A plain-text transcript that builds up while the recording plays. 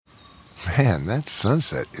Man, that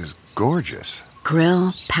sunset is gorgeous.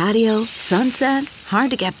 Grill, patio, sunset.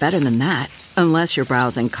 Hard to get better than that. Unless you're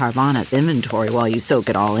browsing Carvana's inventory while you soak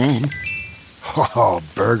it all in. Oh,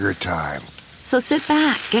 burger time. So sit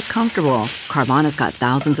back, get comfortable. Carvana's got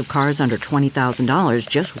thousands of cars under $20,000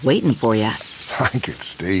 just waiting for you. I could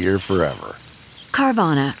stay here forever.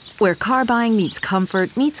 Carvana, where car buying meets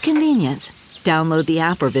comfort meets convenience. Download the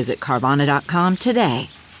app or visit Carvana.com today.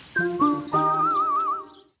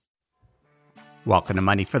 Welcome to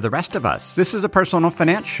Money for the Rest of Us. This is a personal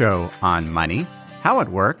finance show on money, how it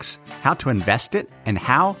works, how to invest it, and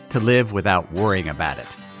how to live without worrying about it.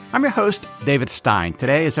 I'm your host, David Stein.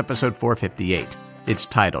 Today is episode 458. It's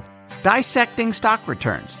titled, Dissecting Stock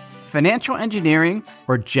Returns, Financial Engineering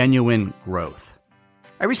or Genuine Growth.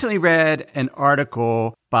 I recently read an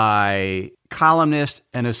article by columnist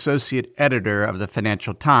and associate editor of the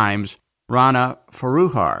Financial Times, Rana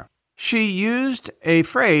Foroohar. She used a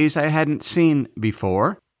phrase I hadn't seen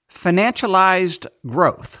before, financialized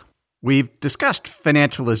growth. We've discussed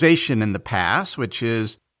financialization in the past, which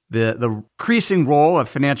is the increasing role of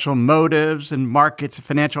financial motives and markets,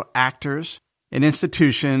 financial actors and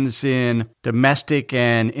institutions in domestic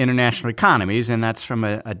and international economies, and that's from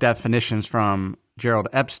a definition from Gerald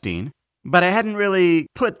Epstein. But I hadn't really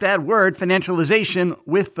put that word, financialization,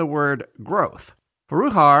 with the word growth.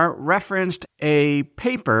 Foroohar referenced a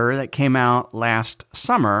paper that came out last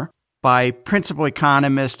summer by principal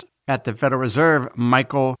economist at the Federal Reserve,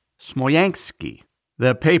 Michael Smoyansky.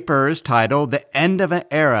 The paper is titled The End of an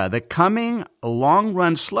Era, the Coming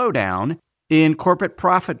Long-Run Slowdown in Corporate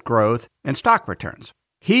Profit Growth and Stock Returns.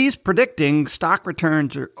 He's predicting stock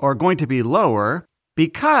returns are going to be lower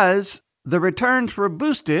because the returns were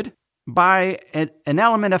boosted by an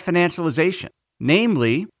element of financialization,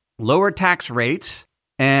 namely lower tax rates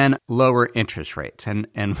and lower interest rates.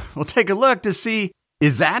 And we'll take a look to see,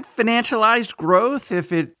 is that financialized growth?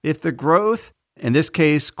 If the growth, in this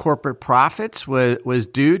case, corporate profits, was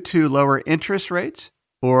due to lower interest rates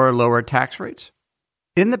or lower tax rates?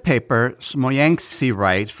 In the paper, Smoyansky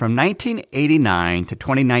writes, from 1989 to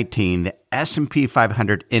 2019, the S&P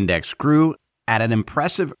 500 index grew at an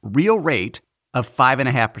impressive real rate of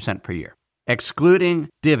 5.5% per year, excluding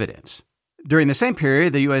dividends. During the same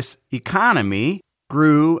period, the U.S. economy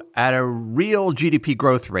grew at a real GDP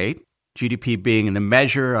growth rate, GDP being the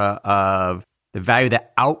measure of the value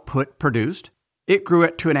that output produced. It grew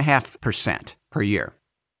at 2.5% per year.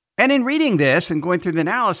 And in reading this and going through the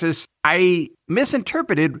analysis, I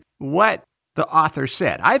misinterpreted what the author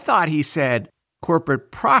said. I thought he said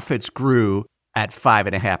corporate profits grew at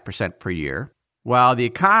 5.5% per year, while the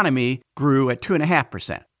economy grew at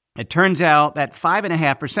 2.5%. It turns out that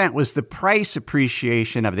 5.5% was the price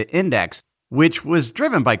appreciation of the index, which was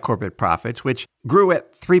driven by corporate profits, which grew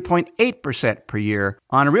at 3.8% per year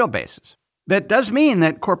on a real basis. That does mean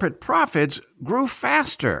that corporate profits grew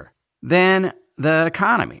faster than the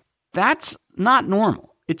economy. That's not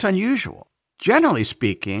normal. It's unusual. Generally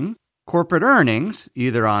speaking, corporate earnings,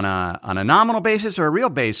 either on a nominal basis or a real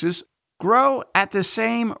basis, grow at the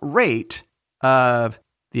same rate of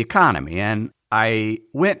the economy. And I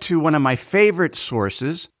went to one of my favorite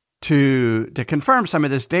sources to confirm some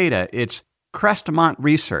of this data. It's Crestmont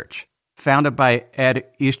Research, founded by Ed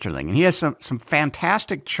Easterling. And he has some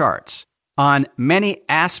fantastic charts on many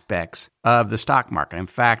aspects of the stock market. In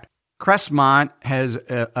fact, Crestmont has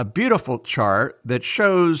a beautiful chart that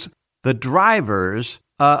shows the drivers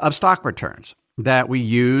of stock returns that we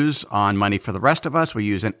use on Money for the Rest of Us. We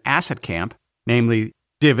use an asset camp, namely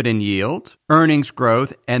dividend yield, earnings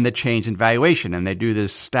growth, and the change in valuation. And they do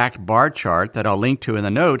this stacked bar chart that I'll link to in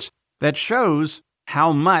the notes that shows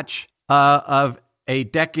how much of a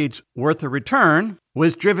decade's worth of return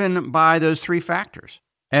was driven by those three factors.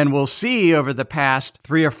 And we'll see over the past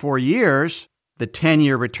 3 or 4 years, the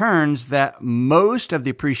 10-year returns, that most of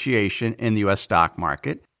the appreciation in the U.S. stock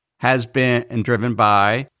market has been driven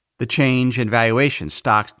by the change in valuation,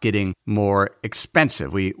 stocks getting more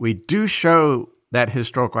expensive. We do show that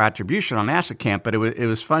historical attribution on Asset Camp, but it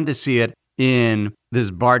was fun to see it in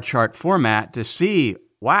this bar chart format to see,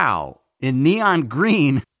 wow, in neon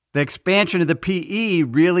green, the expansion of the PE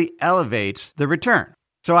really elevates the return.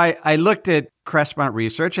 So I looked at Crestmont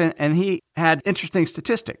Research, and he had interesting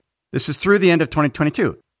statistic. This is through the end of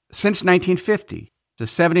 2022. Since 1950,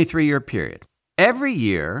 it's a 73-year period. Every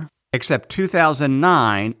year, except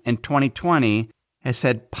 2009 and 2020, has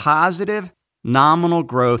had positive nominal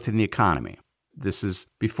growth in the economy. This is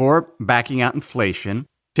before backing out inflation.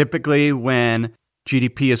 Typically, when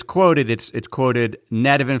GDP is quoted, it's quoted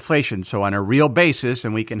net of inflation. So on a real basis,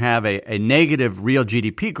 and we can have a negative real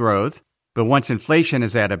GDP growth, but once inflation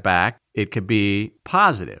is added back, it could be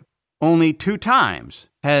positive. only 2 times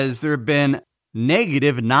has there been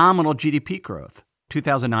negative nominal GDP growth,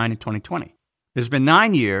 2009 and 2020. There's been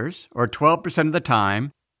 9 years, or 12% of the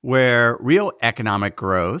time, where real economic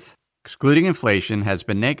growth, excluding inflation, has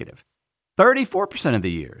been negative. 34% of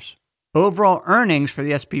the years, overall earnings for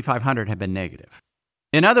the S&P 500 have been negative.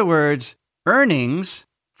 In other words, earnings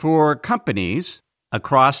for companies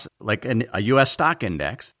across like a U.S. stock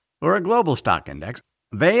index or a global stock index,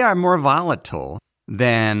 they are more volatile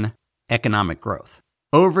than economic growth.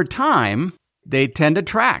 Over time, they tend to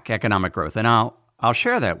track economic growth, and I'll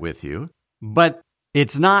share that with you, but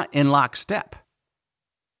it's not in lockstep.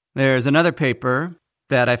 There's another paper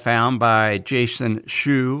that I found by Jason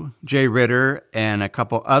Shu, Jay Ritter, and a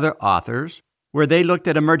couple other authors where they looked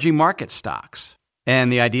at emerging market stocks.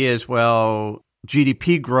 And the idea is, well,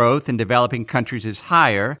 GDP growth in developing countries is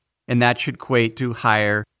higher, and that should equate to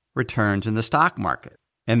higher returns in the stock market.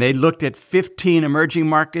 And they looked at 15 emerging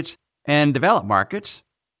markets and developed markets.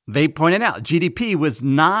 They pointed out GDP was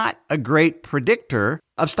not a great predictor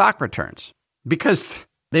of stock returns because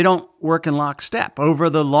they don't work in lockstep. Over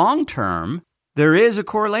the long term, there is a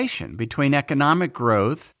correlation between economic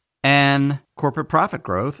growth and corporate profit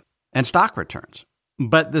growth and stock returns.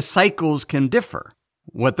 But the cycles can differ.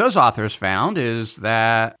 What those authors found is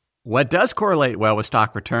that what does correlate well with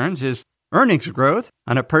stock returns is earnings growth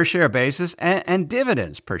on a per-share basis and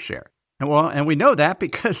dividends per share. And we know that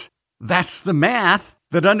because that's the math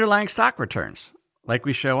that underlying stock returns, like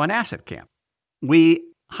we show on Asset Camp. We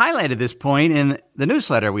highlighted this point in the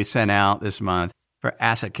newsletter we sent out this month for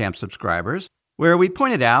Asset Camp subscribers, where we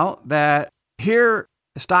pointed out that here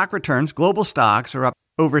stock returns, global stocks, are up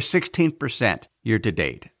over 16% year to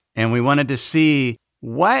date. And we wanted to see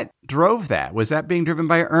what drove that. Was that being driven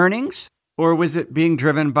by earnings, or was it being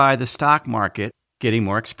driven by the stock market getting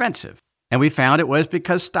more expensive? And we found it was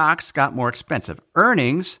because stocks got more expensive.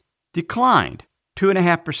 Earnings declined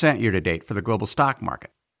 2.5% year to date for the global stock market.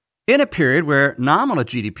 In a period where nominal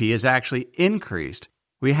GDP has actually increased,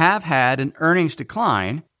 we have had an earnings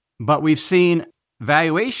decline, but we've seen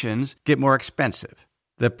valuations get more expensive.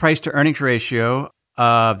 The price to earnings ratio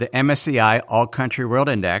of the MSCI All Country World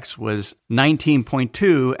Index was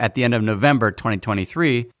 19.2 at the end of November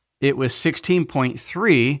 2023. It was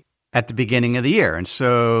 16.3 at the beginning of the year. And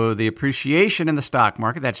so the appreciation in the stock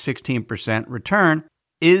market, that 16% return,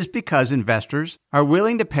 is because investors are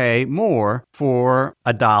willing to pay more for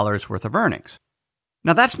a dollar's worth of earnings.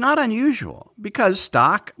 Now, that's not unusual because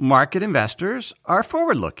stock market investors are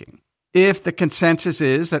forward-looking. If the consensus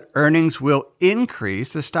is that earnings will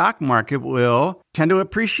increase, the stock market will tend to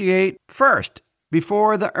appreciate first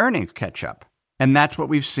before the earnings catch up. And that's what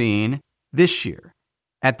we've seen this year.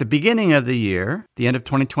 At the beginning of the year, the end of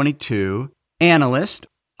 2022, analysts,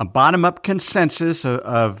 a bottom-up consensus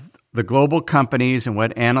of the global companies and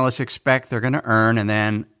what analysts expect they're going to earn, and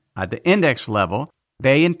then at the index level,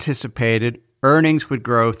 they anticipated earnings would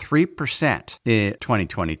grow 3% in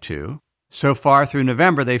 2022. So far through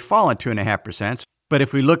November, they've fallen 2.5%. But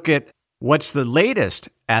if we look at what's the latest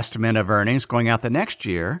estimate of earnings going out the next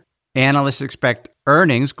year, analysts expect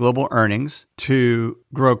earnings, global earnings, to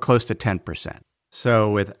grow close to 10%. So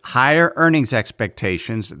with higher earnings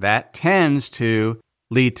expectations, that tends to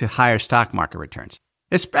lead to higher stock market returns,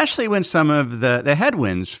 especially when some of the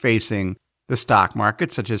headwinds facing the stock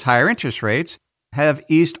market, such as higher interest rates, have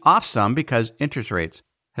eased off some because interest rates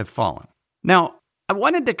have fallen. Now, I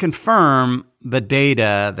wanted to confirm the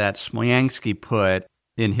data that Smolyansky put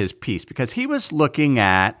in his piece because he was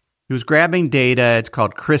grabbing data. It's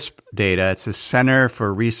called CRISP data. It's the Center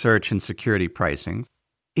for Research and Security Pricing.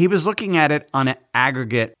 He was looking at it on an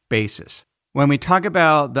aggregate basis. When we talk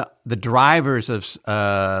about the drivers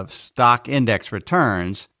of stock index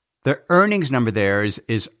returns, the earnings number there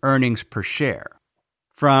is earnings per share.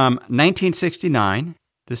 From 1969,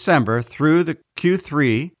 December, through the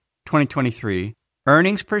Q3 2023,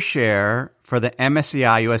 earnings per share for the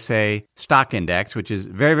MSCI USA stock index, which is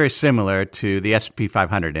very, very similar to the S&P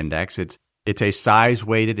 500 index. It's a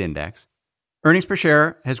size-weighted index. Earnings per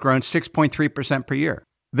share has grown 6.3% per year.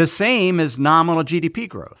 The same as nominal GDP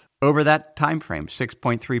growth over that time frame,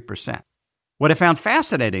 6.3%. What I found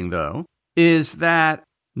fascinating, though, is that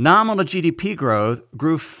nominal GDP growth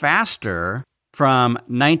grew faster from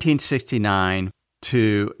 1969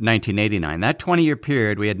 to 1989. That 20-year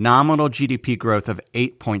period, we had nominal GDP growth of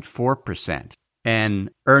 8.4% and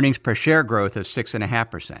earnings per share growth of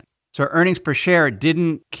 6.5%. So earnings per share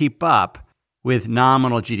didn't keep up with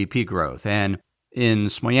nominal GDP growth. And in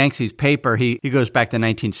Smolyansky's paper, he goes back to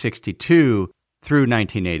 1962 through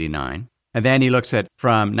 1989. And then he looks at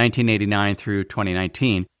from 1989 through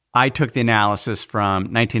 2019. I took the analysis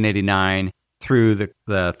from 1989 through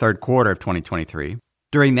the third quarter of 2023.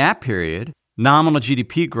 During that period, nominal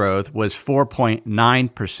GDP growth was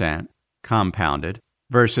 4.9% compounded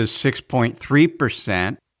versus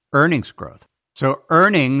 6.3% earnings growth. So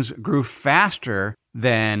earnings grew faster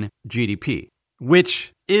than GDP,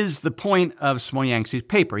 which is the point of Smolyangski's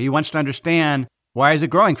paper. He wants to understand, why is it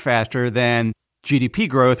growing faster than GDP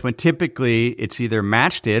growth when typically it's either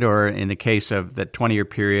matched it, or in the case of the 20-year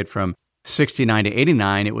period from 69 to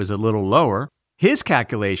 89, it was a little lower. His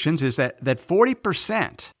calculations is that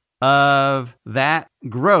 40% of that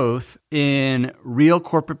growth in real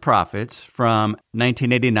corporate profits from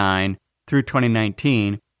 1989 through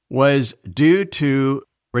 2019 was due to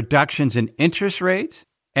reductions in interest rates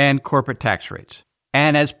and corporate tax rates.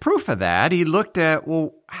 And as proof of that, he looked at,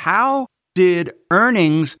 well, how did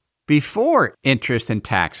earnings before interest and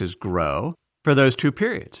taxes grow for those two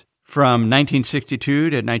periods? From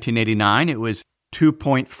 1962 to 1989, it was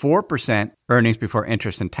 2.4% earnings before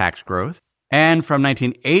interest and tax growth. And from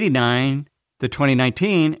 1989 to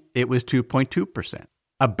 2019, it was 2.2%.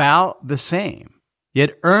 About the same.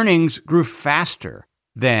 Yet earnings grew faster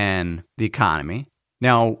than the economy.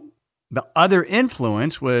 Now, the other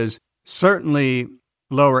influence was certainly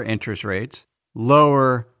lower interest rates,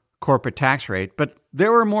 lower corporate tax rate, but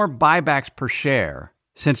there were more buybacks per share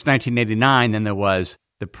since 1989 than there was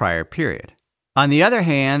the prior period. On the other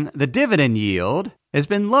hand, the dividend yield has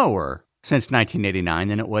been lower since 1989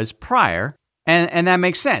 than it was prior, and that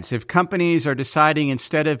makes sense. If companies are deciding,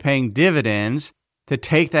 instead of paying dividends, to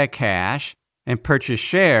take that cash and purchase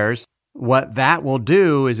shares, what that will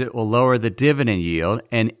do is it will lower the dividend yield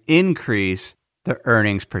and increase the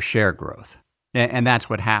earnings per share growth. And that's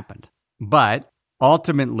what happened. But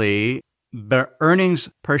ultimately, the earnings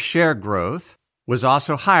per share growth was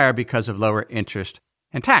also higher because of lower interest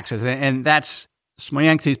and taxes. And that's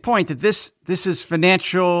Smolyangski's point, that this is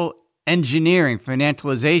financial engineering,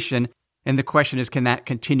 financialization, and the question is, can that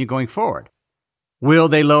continue going forward? Will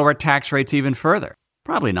they lower tax rates even further?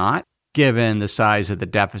 Probably not, given the size of the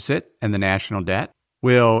deficit and the national debt.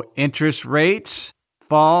 Will interest rates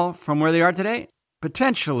fall from where they are today?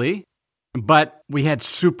 Potentially. But we had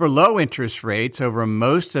super low interest rates over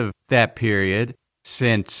most of that period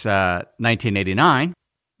since 1989.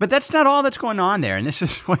 But that's not all that's going on there. And this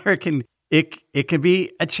is where it can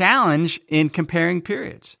be a challenge in comparing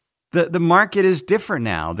periods. The market is different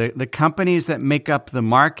now. The companies that make up the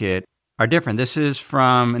market are different. This is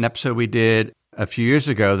from an episode we did a few years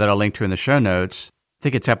ago that I'll link to in the show notes. I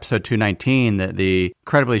think it's episode 219, the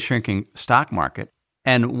incredibly shrinking stock market.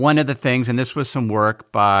 And one of the things, and this was some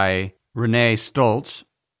work by René Stoltz,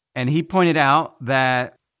 and he pointed out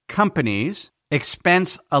that companies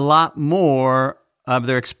expense a lot more of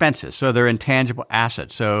their expenses, so their intangible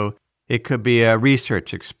assets. So it could be a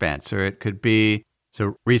research expense, or it could be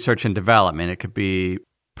research and development. It could be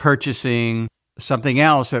purchasing something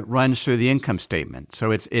else that runs through the income statement.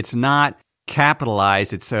 So it's not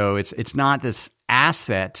capitalized. It's not this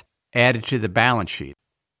asset added to the balance sheet.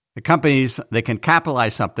 The companies, they can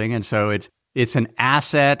capitalize something, and so it's an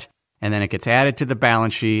asset, and then it gets added to the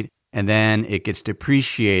balance sheet, and then it gets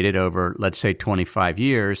depreciated over, let's say, 25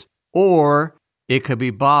 years, or it could be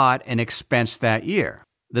bought and expensed that year.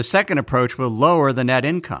 The second approach will lower the net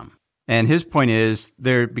income. And his point is,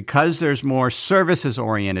 because there's more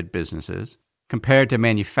services-oriented businesses compared to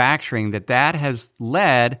manufacturing, that has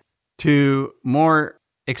led to more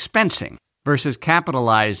expensing versus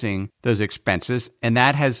capitalizing those expenses, and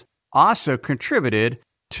that has also contributed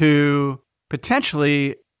to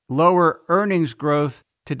potentially lower earnings growth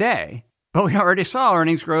today. But we already saw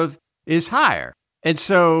earnings growth is higher. And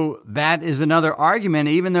so that is another argument,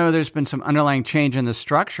 even though there's been some underlying change in the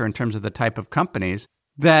structure in terms of the type of companies,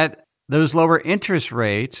 that those lower interest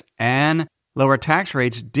rates and lower tax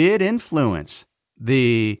rates did influence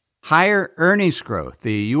the higher earnings growth,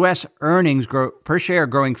 the U.S. earnings growth per share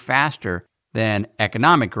growing faster than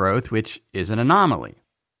economic growth, which is an anomaly.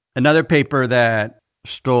 Another paper that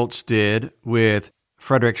Stoltz did with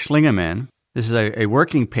Frederick Schlingemann, this is a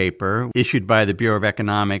working paper issued by the Bureau of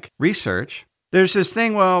Economic Research. There's this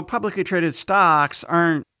thing, well, publicly traded stocks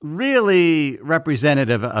aren't really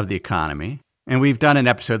representative of the economy. And we've done an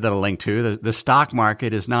episode that I'll link to. The stock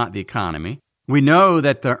market is not the economy. We know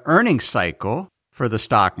that the earnings cycle for the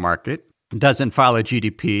stock market doesn't follow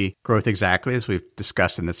GDP growth exactly, as we've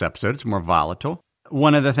discussed in this episode. It's more volatile.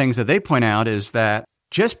 One of the things that they point out is that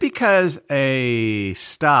just because a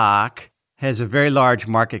stock has a very large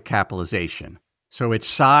market capitalization, so its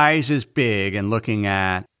size is big, and looking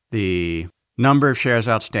at the number of shares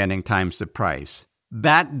outstanding times the price,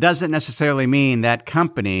 that doesn't necessarily mean that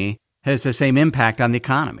company has the same impact on the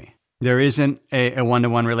economy. there isn't a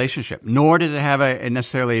one-to-one relationship, nor does it have a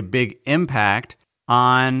necessarily a big impact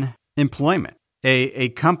on employment. A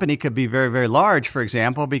company could be very, very large, for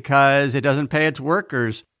example, because it doesn't pay its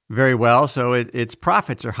workers very well, so its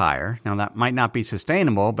profits are higher. Now, that might not be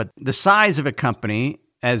sustainable, but the size of a company,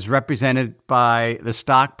 as represented by the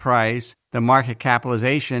stock price, the market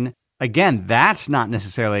capitalization, again, that's not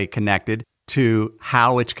necessarily connected to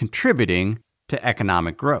how it's contributing to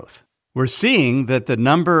economic growth. We're seeing that the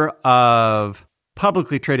number of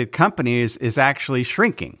publicly traded companies is actually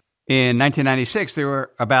shrinking. In 1996, there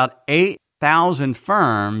were about 8,000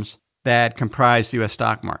 firms that comprised the U.S.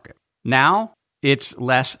 stock market. Now, it's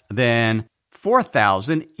less than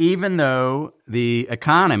 4,000, even though the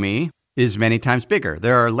economy is many times bigger.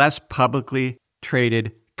 There are less publicly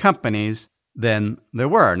traded companies than there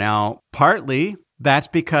were. Now, partly that's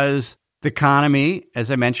because the economy,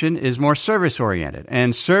 as I mentioned, is more service-oriented,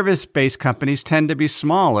 and service-based companies tend to be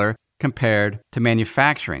smaller compared to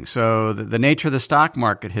manufacturing. So the nature of the stock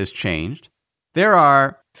market has changed. There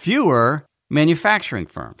are fewer manufacturing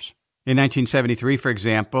firms. In 1973, for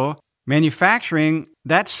example, manufacturing,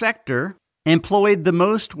 that sector, employed the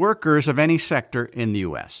most workers of any sector in the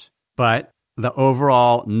U.S. But the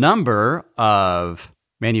overall number of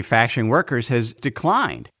manufacturing workers has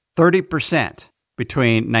declined 30%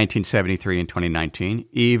 between 1973 and 2019,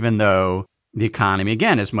 even though the economy,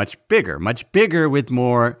 again, is much bigger with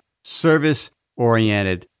more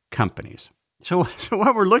service-oriented companies. So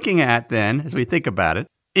what we're looking at then, as we think about it,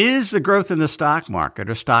 is the growth in the stock market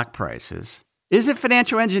or stock prices. Is it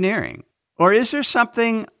financial engineering? Or is there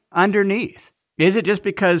something underneath? Is it just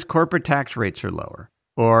because corporate tax rates are lower?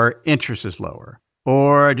 Or interest is lower?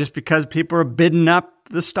 Or just because people are bidding up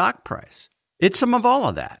the stock price? It's some of all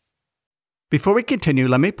of that. Before we continue,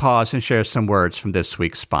 let me pause and share some words from this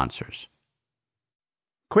week's sponsors.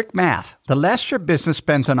 Quick math. The less your business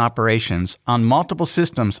spends on operations, on multiple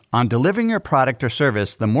systems, on delivering your product or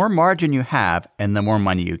service, the more margin you have and the more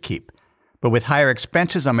money you keep. But with higher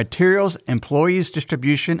expenses on materials, employees,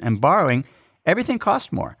 distribution, and borrowing, everything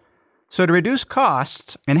costs more. So to reduce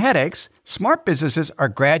costs and headaches, smart businesses are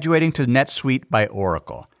graduating to NetSuite by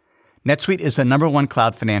Oracle. NetSuite is the #1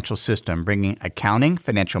 cloud financial system, bringing accounting,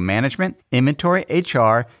 financial management, inventory,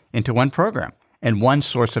 HR into one program and one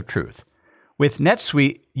source of truth. With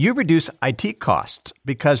NetSuite, you reduce IT costs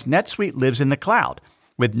because NetSuite lives in the cloud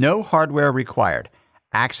with no hardware required,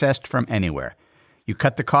 accessed from anywhere. You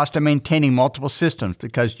cut the cost of maintaining multiple systems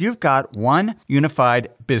because you've got one unified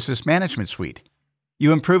business management suite.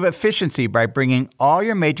 You improve efficiency by bringing all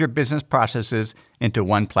your major business processes into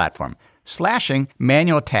one platform, slashing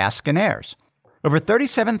manual tasks and errors. Over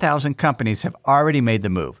 37,000 companies have already made the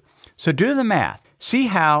move. So do the math. See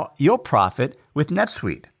how you'll profit with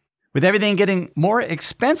NetSuite. With everything getting more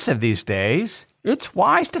expensive these days, it's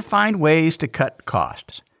wise to find ways to cut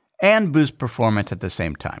costs and boost performance at the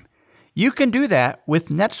same time. You can do that with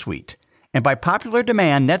NetSuite. And by popular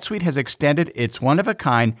demand, NetSuite has extended its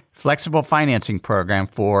one-of-a-kind flexible financing program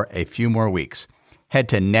for a few more weeks. Head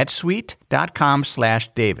to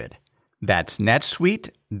netsuite.com/David. That's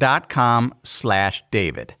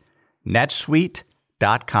netsuite.com/David.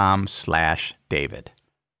 netsuite.com/David.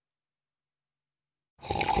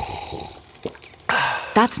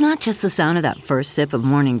 That's not just the sound of that first sip of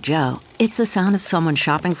Morning Joe. It's the sound of someone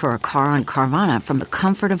shopping for a car on Carvana from the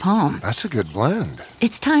comfort of home. That's a good blend.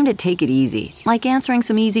 It's time to take it easy, like answering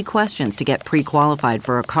some easy questions to get pre-qualified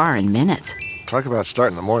for a car in minutes. Talk about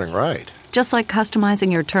starting the morning right. Just like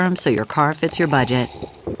customizing your terms so your car fits your budget.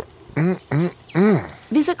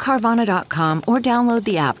 Visit Carvana.com or download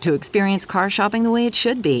the app to experience car shopping the way it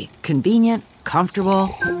should be. Convenient,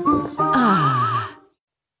 comfortable.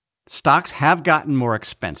 Stocks have gotten more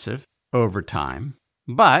expensive over time,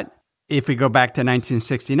 but if we go back to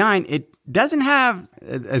 1969, it doesn't have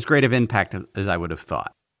as great of impact as I would have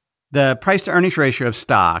thought. The price-to-earnings ratio of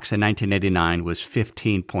stocks in 1989 was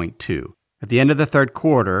 15.2. At the end of the third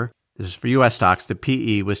quarter, this is for U.S. stocks, the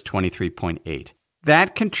PE was 23.8.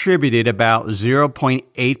 That contributed about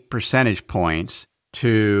 0.8 percentage points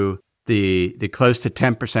to the close to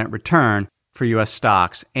 10% return for U.S.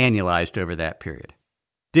 stocks annualized over that period.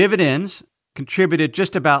 Dividends contributed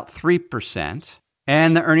just about 3%,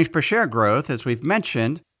 and the earnings per share growth, as we've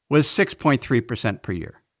mentioned, was 6.3% per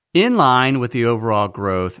year, in line with the overall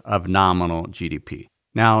growth of nominal GDP.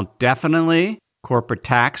 Now, definitely, corporate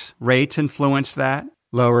tax rates influence that.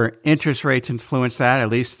 Lower interest rates influence that, at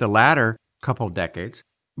least the latter couple of decades.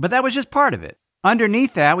 But that was just part of it.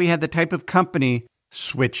 Underneath that, we had the type of company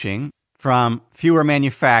switching from fewer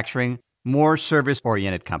manufacturing, more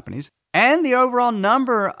service-oriented companies. And the overall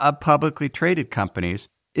number of publicly traded companies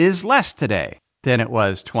is less today than it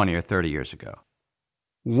was 20 or 30 years ago.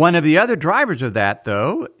 One of the other drivers of that,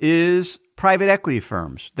 though, is private equity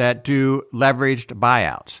firms that do leveraged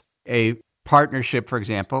buyouts. A partnership, for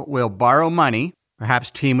example, will borrow money,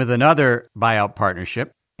 perhaps team with another buyout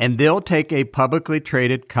partnership, and they'll take a publicly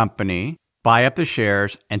traded company, buy up the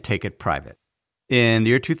shares, and take it private. In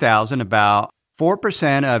the year 2000, about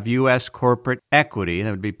 4% of U.S. corporate equity,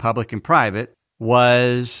 that would be public and private,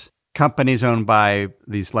 was companies owned by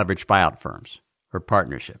these leveraged buyout firms or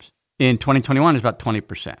partnerships. In 2021, it's about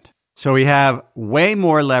 20%. So we have way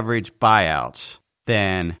more leveraged buyouts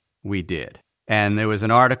than we did. And there was an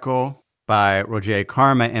article by Roger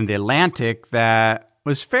Karma in The Atlantic that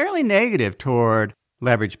was fairly negative toward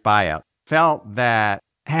leveraged buyout. Felt that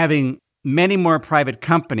having many more private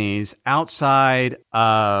companies outside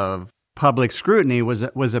of public scrutiny was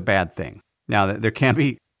a bad thing. Now, there can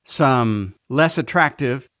be some less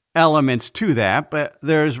attractive elements to that, but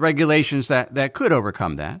there's regulations that could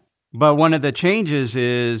overcome that. But one of the changes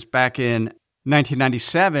is back in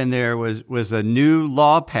 1997, there was a new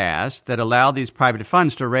law passed that allowed these private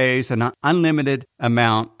funds to raise an unlimited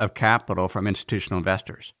amount of capital from institutional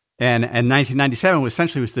investors. And 1997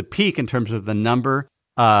 essentially was the peak in terms of the number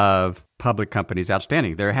of public companies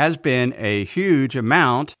outstanding. There has been a huge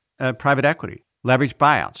amount of private equity, leveraged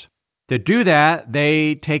buyouts. To do that,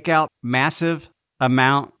 they take out massive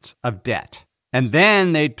amounts of debt. And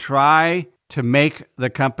then they try to make the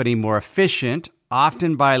company more efficient,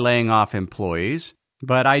 often by laying off employees,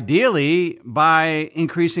 but ideally by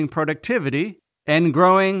increasing productivity and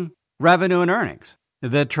growing revenue and earnings.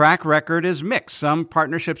 The track record is mixed. Some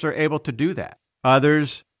partnerships are able to do that.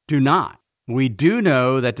 Others do not. We do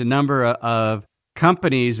know that the number of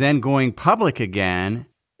companies then going public again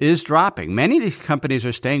is dropping. Many of these companies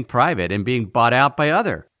are staying private and being bought out by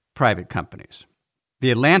other private companies.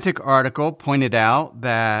 The Atlantic article pointed out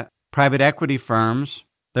that private equity firms,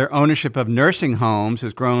 their ownership of nursing homes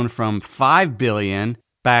has grown from $5 billion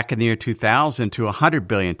back in the year 2000 to $100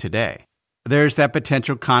 billion today. There's that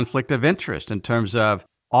potential conflict of interest in terms of,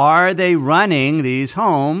 are they running these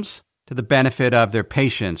homes to the benefit of their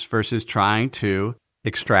patients versus trying to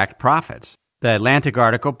extract profits? The Atlantic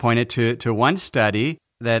article pointed to one study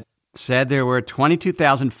that said there were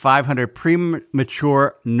 22,500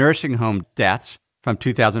 premature nursing home deaths from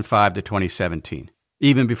 2005 to 2017,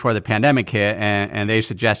 even before the pandemic hit, and they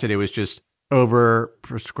suggested it was just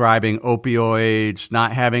over-prescribing opioids,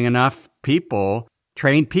 not having enough people,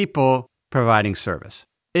 trained people, providing service.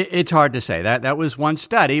 It's hard to say. That was one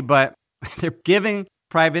study, but they're giving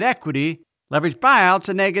private equity, leveraged buyouts,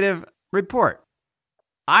 a negative report.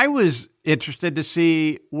 I was interested to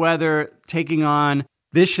see whether taking on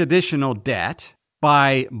this additional debt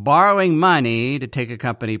by borrowing money to take a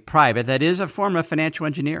company private, that is a form of financial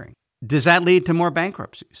engineering. Does that lead to more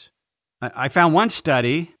bankruptcies? I found one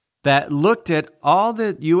study that looked at all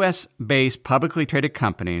the U.S.-based publicly traded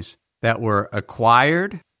companies that were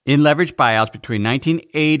acquired in leveraged buyouts between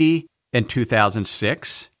 1980 and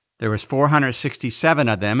 2006. There was 467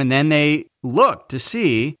 of them, and then they looked to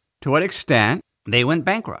see to what extent they went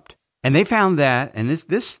bankrupt. And they found that, and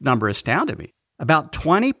this number astounded me, about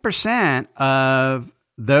 20% of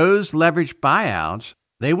those leveraged buyouts,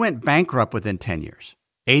 they went bankrupt within 10 years.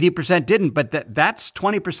 80% didn't, but that's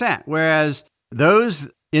 20%. Whereas those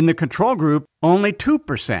in the control group, only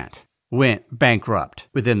 2% went bankrupt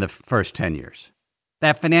within the first 10 years.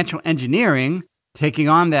 That financial engineering, taking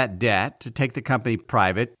on that debt to take the company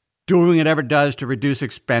private, doing whatever it does to reduce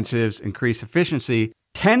expenses, increase efficiency,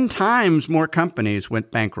 10 times more companies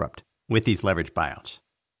went bankrupt with these leveraged buyouts.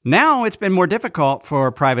 Now it's been more difficult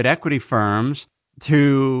for private equity firms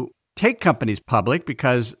to take companies public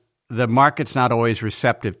because the market's not always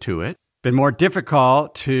receptive to it. Been more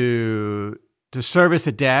difficult to service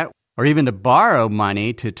a debt or even to borrow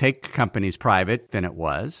money to take companies private than it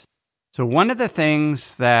was. So one of the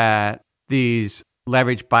things that these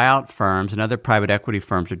leveraged buyout firms and other private equity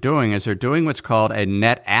firms are doing is they're doing what's called a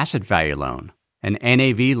net asset value loan, an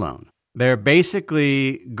NAV loan. They're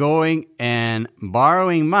basically going and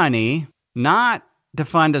borrowing money, not to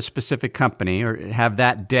fund a specific company or have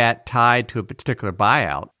that debt tied to a particular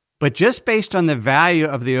buyout, but just based on the value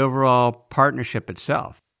of the overall partnership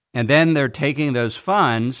itself. And then they're taking those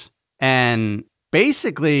funds and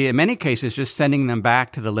basically, in many cases, just sending them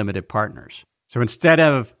back to the limited partners. So instead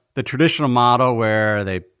of the traditional model where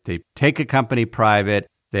they take a company private,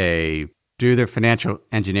 they do their financial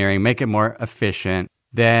engineering, make it more efficient,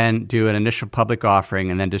 then do an initial public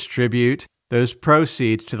offering, and then distribute those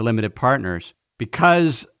proceeds to the limited partners.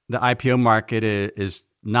 Because the IPO market is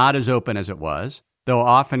not as open as it was, they'll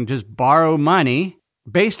often just borrow money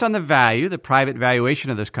based on the value, the private valuation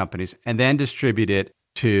of those companies, and then distribute it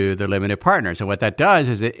to the limited partners. And what that does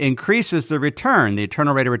is it increases the return, the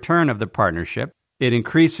internal rate of return of the partnership. It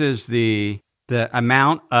increases the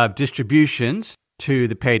amount of distributions to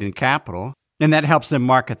the paid-in capital, and that helps them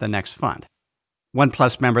market the next fund.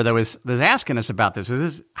 OnePlus member that was asking us about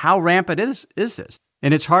this, how rampant is this?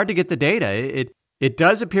 And it's hard to get the data. It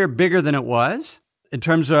does appear bigger than it was in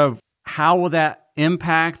terms of how will that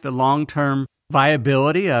impact the long-term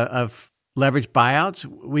viability of leveraged buyouts.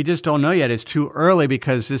 We just don't know yet. It's too early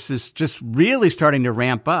because this is just really starting to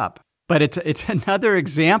ramp up. But it's another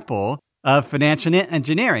example of financial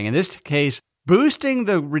engineering. In this case, boosting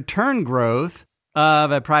the return growth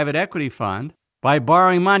of a private equity fund by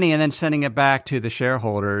borrowing money and then sending it back to the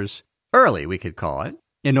shareholders early, we could call it,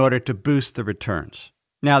 in order to boost the returns.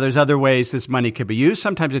 Now, there's other ways this money could be used.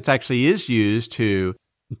 Sometimes it actually is used to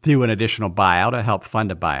do an additional buyout to help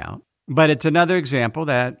fund a buyout. But it's another example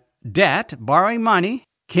that debt, borrowing money,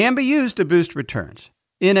 can be used to boost returns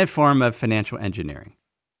in a form of financial engineering.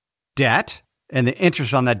 Debt and the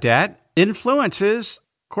interest on that debt influences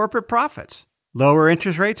corporate profits. Lower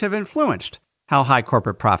interest rates have influenced how high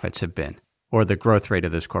corporate profits have been, or the growth rate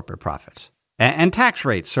of those corporate profits. And tax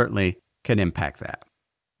rates certainly can impact that.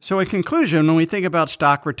 So in conclusion, when we think about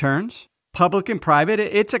stock returns, public and private,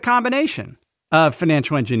 it's a combination of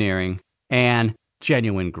financial engineering and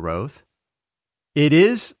genuine growth. It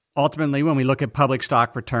is ultimately, when we look at public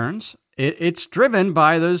stock returns, it's driven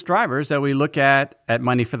by those drivers that we look at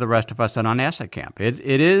Money for the Rest of Us and on Asset Camp. It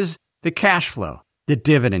is the cash flow, the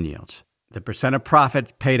dividend yields, the percent of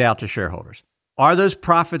profit paid out to shareholders. Are those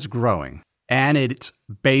profits growing? And it's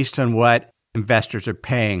based on what investors are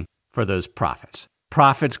paying for those profits.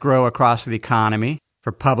 Profits grow across the economy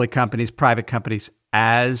for public companies, private companies,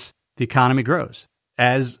 as the economy grows,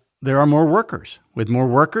 as there are more workers. With more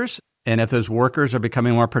workers, and if those workers are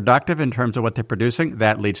becoming more productive in terms of what they're producing,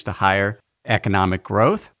 that leads to higher economic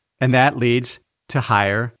growth, and that leads to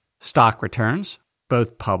higher stock returns,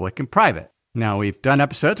 both public and private. Now, we've done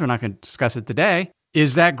episodes, we're not going to discuss it today.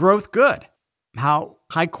 Is that growth good? How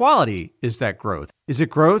high quality is that growth? Is it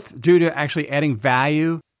growth due to actually adding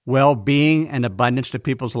value, well-being, and abundance to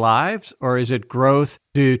people's lives? Or is it growth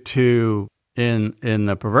due to, in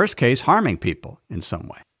the perverse case, harming people in some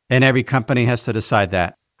way? And every company has to decide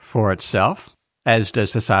that for itself, as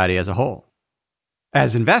does society as a whole.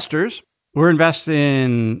 As investors, we're investing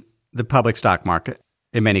in the public stock market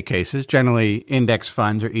in many cases, generally index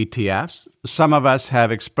funds or ETFs. Some of us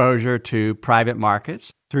have exposure to private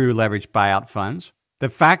markets through leveraged buyout funds. The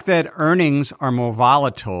fact that earnings are more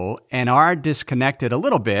volatile and are disconnected a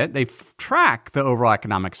little bit, they track the overall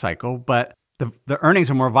economic cycle, but the earnings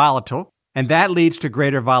are more volatile, and that leads to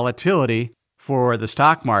greater volatility for the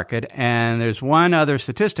stock market. And there's one other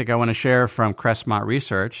statistic I want to share from Crestmont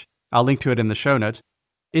Research. I'll link to it in the show notes.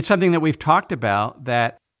 It's something that we've talked about,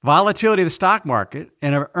 that volatility of the stock market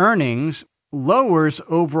and of earnings lowers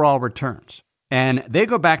overall returns. And they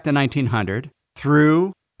go back to 1900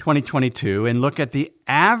 through 2022 and look at the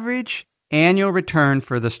average annual return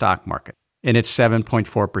for the stock market, and it's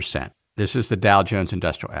 7.4%. This is the Dow Jones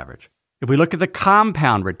Industrial Average. If we look at the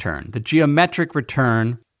compound return, the geometric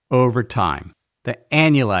return over time, the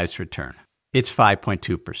annualized return, it's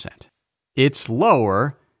 5.2%. It's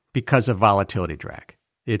lower because of volatility drag.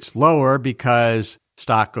 It's lower because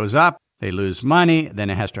stock goes up, they lose money, then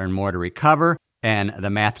it has to earn more to recover, and the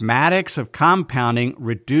mathematics of compounding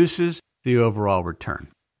reduces the overall return.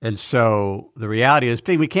 And so the reality is,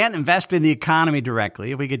 we can't invest in the economy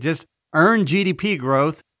directly. If we could just earn GDP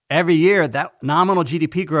growth every year, that nominal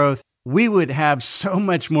GDP growth, we would have so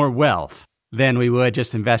much more wealth than we would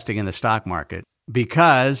just investing in the stock market,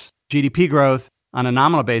 because GDP growth on a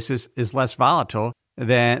nominal basis is less volatile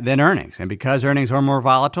than earnings. And because earnings are more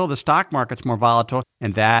volatile, the stock market's more volatile,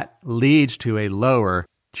 and that leads to a lower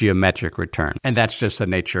geometric return. And that's just the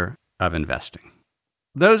nature of investing.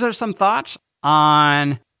 Those are some thoughts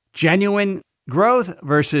on genuine growth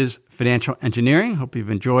versus financial engineering. Hope you've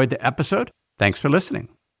enjoyed the episode. Thanks for listening.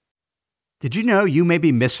 Did you know you may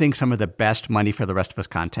be missing some of the best Money for the Rest of Us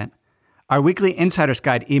content? Our weekly Insider's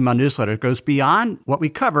Guide email newsletter goes beyond what we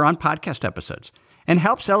cover on podcast episodes and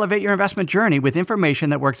helps elevate your investment journey with information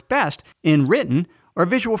that works best in written or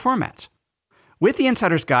visual formats. With the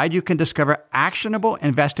Insider's Guide, you can discover actionable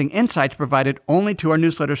investing insights provided only to our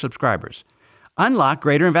newsletter subscribers. Unlock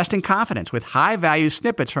greater investing confidence with high-value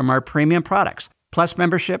snippets from our premium products, Plus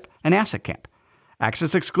membership and Asset Camp.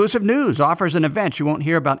 Access exclusive news, offers, and events you won't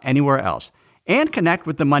hear about anywhere else. And connect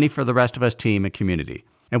with the Money for the Rest of Us team and community.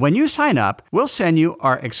 And when you sign up, we'll send you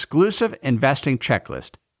our exclusive investing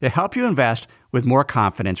checklist to help you invest with more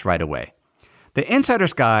confidence right away. The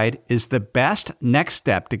Insider's Guide is the best next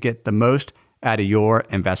step to get the most out of your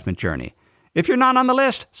investment journey. If you're not on the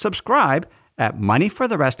list, subscribe at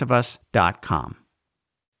moneyfortherestofus.com.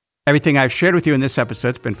 Everything I've shared with you in this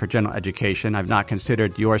episode has been for general education. I've not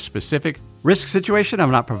considered your specific risk situation.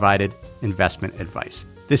 I've not provided investment advice.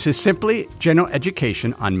 This is simply general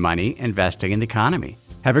education on money, investing, and the economy.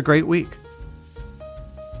 Have a great week.